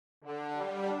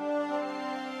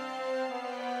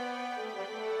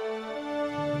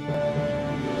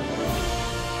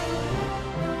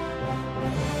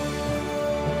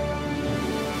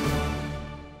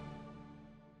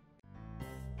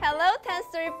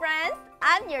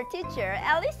I'm your teacher,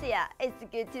 Alicia. It's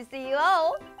good to see you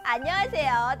all.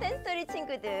 안녕하세요, 텐스토리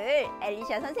친구들.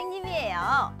 엘리샤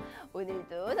선생님이에요.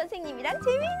 오늘도 선생님이랑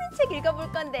재미있는 책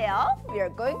읽어볼 건데요. We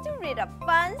are going to read a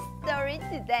fun story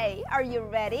today. Are you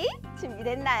ready?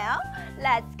 준비됐나요?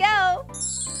 Let's go!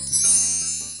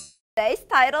 Today's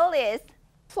title is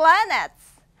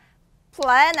Planets.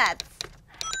 Planets.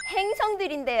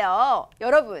 행성들인데요.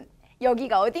 여러분,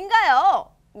 여기가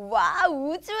어딘가요? 와,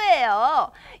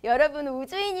 우주예요. 여러분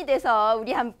우주인이 돼서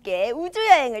우리 함께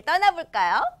우주여행을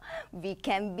떠나볼까요? We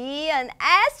can be an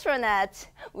astronaut.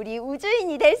 우리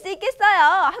우주인이 될 수 있겠어요.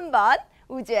 한번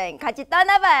우주여행 같이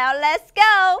떠나봐요. Let's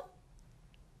go!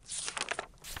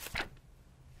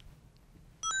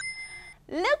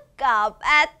 Look up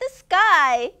at the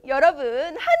sky. 여러분,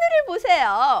 하늘을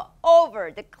보세요.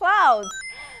 Over the clouds.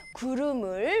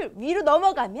 구름을 위로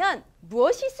넘어가면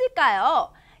무엇이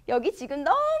있을까요? 여기 지금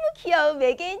너무 귀여운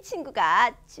외계인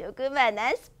친구가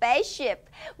조그만한 spaceship,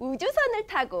 우주선을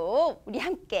타고 우리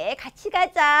함께 같이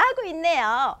가자 하고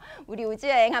있네요. 우리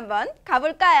우주여행 한번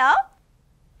가볼까요?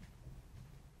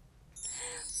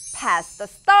 Past the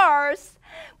stars.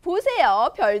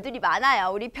 보세요. 별들이 많아요.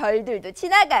 우리 별들도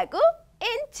지나가고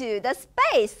into the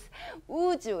space.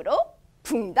 우주로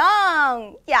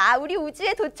붕덩. 야, 우리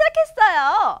우주에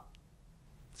도착했어요.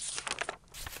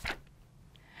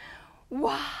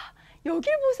 와,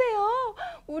 여길 보세요.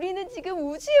 우리는 지금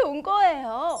우주에 온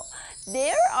거예요.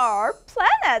 There are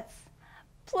planets.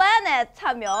 Planet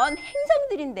하면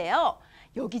행성들인데요.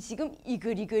 여기 지금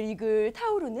이글이글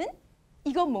타오르는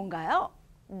이건 뭔가요?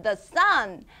 The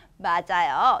sun.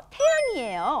 맞아요.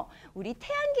 태양이에요. 우리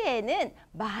태양계에는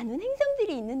많은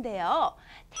행성들이 있는데요.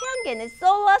 태양계는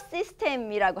Solar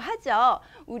System이라고 하죠.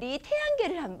 우리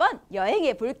태양계를 한번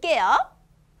여행해 볼게요.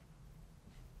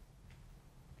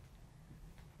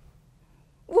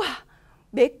 우와,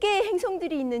 몇 개의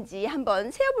행성들이 있는지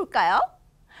한번 세어볼까요?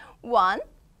 1,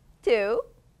 2,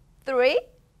 3,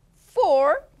 4,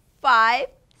 5,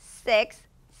 6,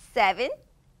 7,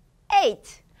 8.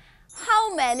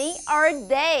 How many are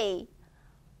they?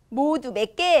 모두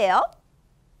몇 개예요?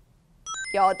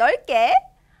 8개.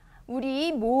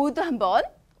 우리 모두 한번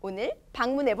오늘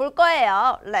방문해 볼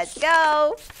거예요. Let's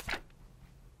go!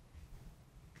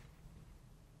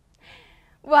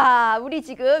 와, 우리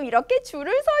지금 이렇게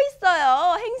줄을 서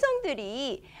있어요.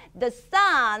 행성들이. The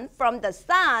sun, from the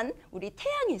sun. 우리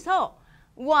태양에서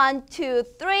 1, 2,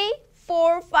 3,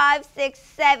 4, 5, 6,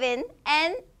 7,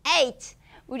 and 8.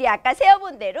 우리 아까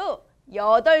세어본 대로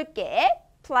 8개의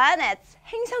planets,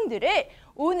 행성들을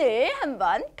오늘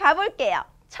한번 가볼게요.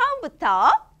 처음부터.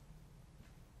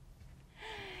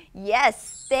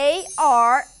 Yes, they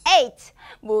are 8.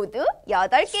 모두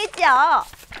 8개죠.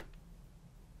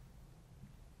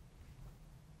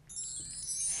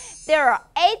 There are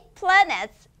 8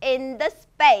 planets in the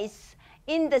space.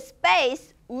 In the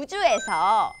space,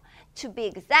 우주에서. To be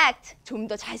exact, 좀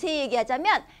더 자세히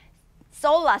얘기하자면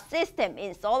Solar System,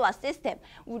 in Solar System.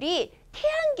 우리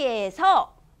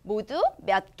태양계에서 모두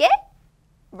몇 개?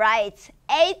 Right,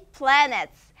 8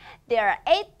 planets. There are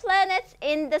 8 planets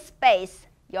in the space.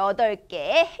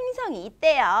 8개의 행성이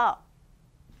있대요.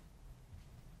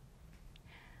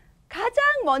 가장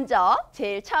먼저,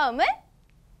 제일 처음은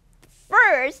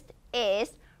First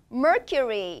is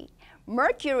Mercury.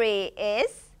 Mercury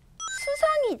is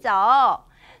수성이죠.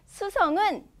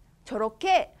 수성은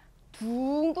저렇게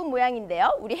둥근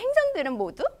모양인데요. 우리 행성들은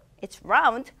모두 it's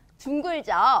round,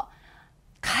 둥글죠.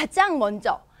 가장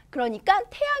먼저, 그러니까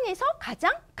태양에서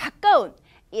가장 가까운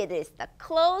It is the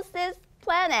closest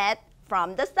planet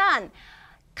from the sun.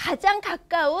 가장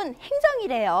가까운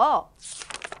행성이래요.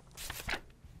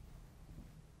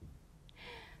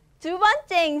 두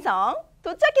번째 행성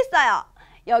도착했어요.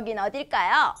 여긴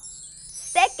어딜까요?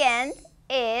 Second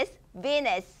is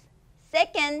Venus.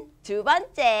 Second, 두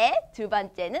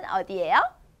번째는 어디예요?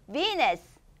 Venus.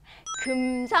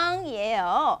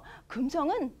 금성이에요.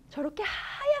 금성은 저렇게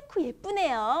하얗고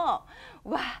예쁘네요.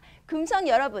 와, 금성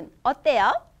여러분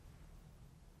어때요?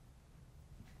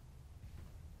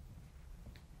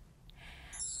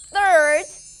 Third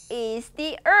is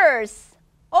the Earth.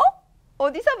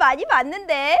 어디서 많이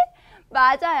봤는데?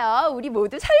 맞아요. 우리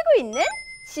모두 살고 있는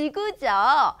지구죠.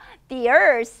 The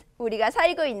Earth. 우리가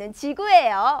살고 있는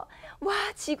지구예요.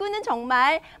 와, 지구는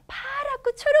정말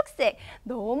파랗고 초록색.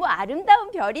 너무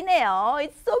아름다운 별이네요.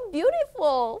 It's so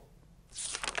beautiful.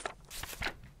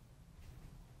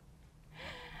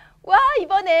 와,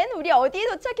 이번엔 우리 어디에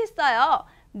도착했어요?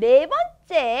 네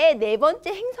번째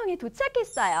행성에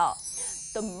도착했어요.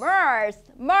 The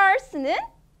Mars. Mars는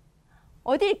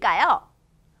어디일까요?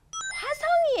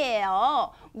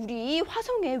 화성이에요. 우리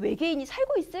화성에 외계인이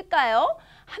살고 있을까요?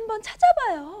 한번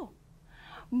찾아봐요.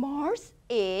 Mars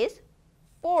is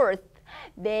fourth.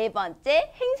 네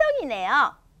번째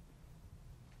행성이네요.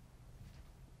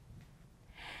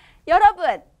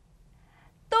 여러분,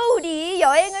 또 우리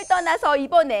여행을 떠나서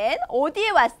이번엔 어디에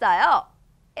왔어요?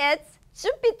 It's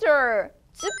Jupiter.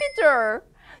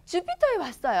 주피터에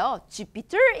왔어요.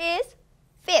 Jupiter is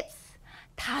fifth.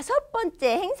 다섯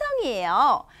번째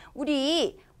행성이에요.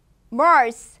 우리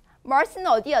Mars는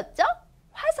어디였죠?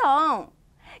 화성.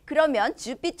 그러면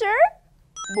Jupiter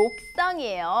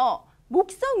목성이에요.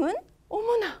 목성은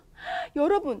어머나,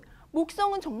 여러분,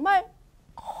 목성은 정말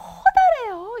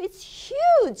커다래요. It's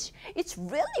huge. It's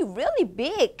really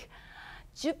big.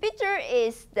 Jupiter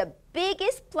is the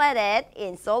biggest planet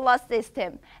in solar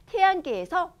system.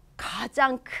 태양계에서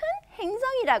가장 큰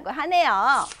행성이라고 하네요.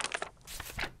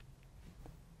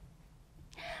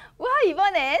 와,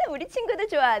 이번엔 우리 친구들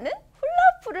좋아하는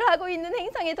훌라후프를 하고 있는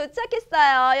행성에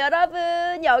도착했어요.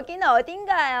 여러분, 여기는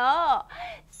어딘가요?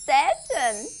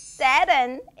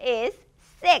 Saturn is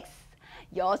sixth.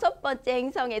 여섯 번째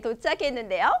행성에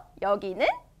도착했는데요. 여기는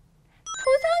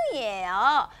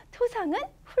토성이에요. 토성은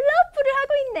훌라후프를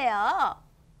하고 있네요.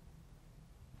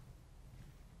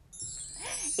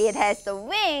 It has a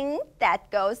wing that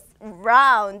goes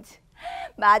round.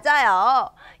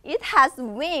 맞아요. It has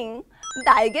wing.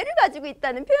 날개를 가지고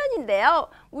있다는 표현인데요.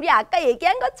 우리 아까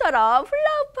얘기한 것처럼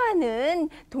훌라후프하는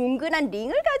동그란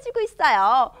링을 가지고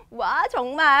있어요. 와,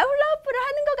 정말 훌라후프를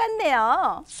하는 것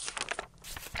같네요.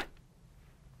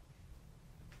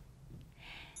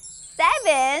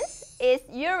 Seventh is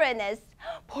Uranus.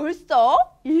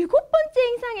 벌써 일곱 번째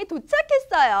행성에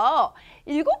도착했어요.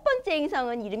 일곱 번째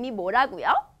행성은 이름이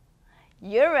뭐라고요?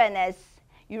 Uranus.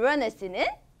 Uranus는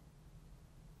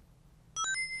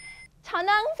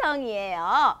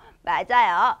천왕성이에요.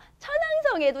 맞아요.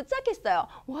 천왕성에 도착했어요.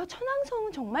 와,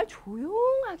 천왕성은 정말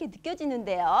조용하게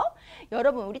느껴지는데요.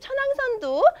 여러분, 우리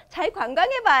천왕성도 잘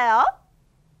관광해봐요.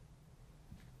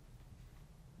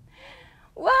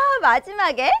 와,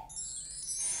 마지막에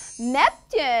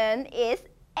Neptune is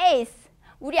eighth.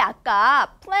 우리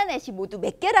아까 플래닛이 모두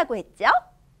몇 개라고 했죠?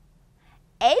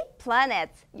 8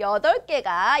 planets,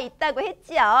 8개가 있다고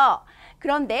했지요.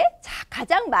 그런데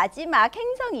가장 마지막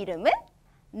행성 이름은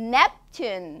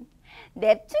Neptune.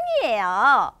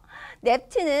 넵튠이에요.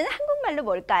 넵튠은 한국말로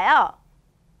뭘까요?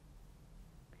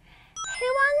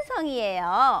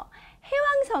 해왕성이에요.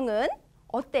 해왕성은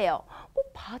어때요?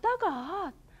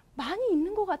 바다가 많이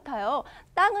있는 것 같아요.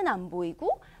 땅은 안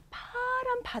보이고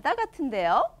파란 바다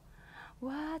같은데요.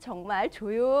 와, 정말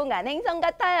조용한 행성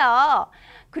같아요.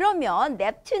 그러면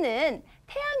넵튠은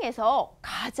태양에서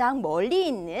가장 멀리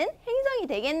있는 행성이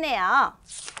되겠네요.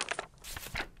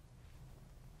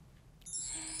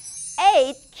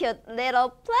 8 cute little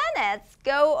planets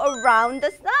go around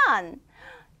the sun.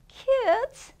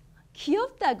 Cute,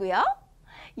 귀엽다고요?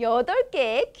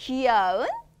 8개의 귀여운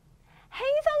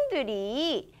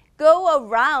행성들이 go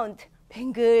around,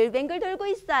 뱅글뱅글 돌고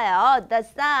있어요. The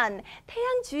sun,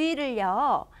 태양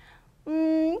주위를요.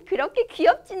 그렇게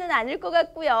귀엽지는 않을 것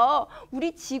같고요.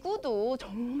 우리 지구도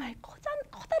정말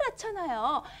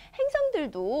커다랗잖아요.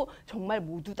 행성들도 정말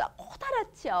모두 다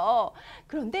커다랗죠.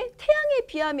 그런데 태양에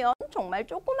비하면 정말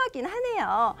조그마긴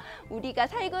하네요. 우리가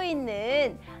살고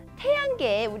있는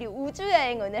태양계, 우리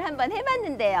우주여행 오늘 한번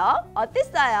해봤는데요.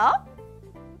 어땠어요?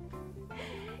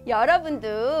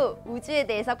 여러분도 우주에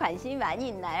대해서 관심이 많이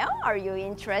있나요? Are you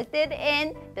interested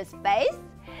in the space?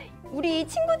 우리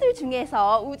친구들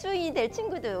중에서 우주인이 될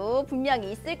친구도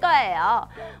분명히 있을 거예요.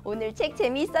 오늘 책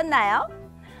재미있었나요?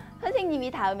 선생님이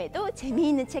다음에도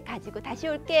재미있는 책 가지고 다시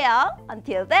올게요.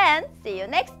 Until then, see you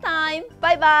next time.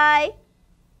 Bye bye.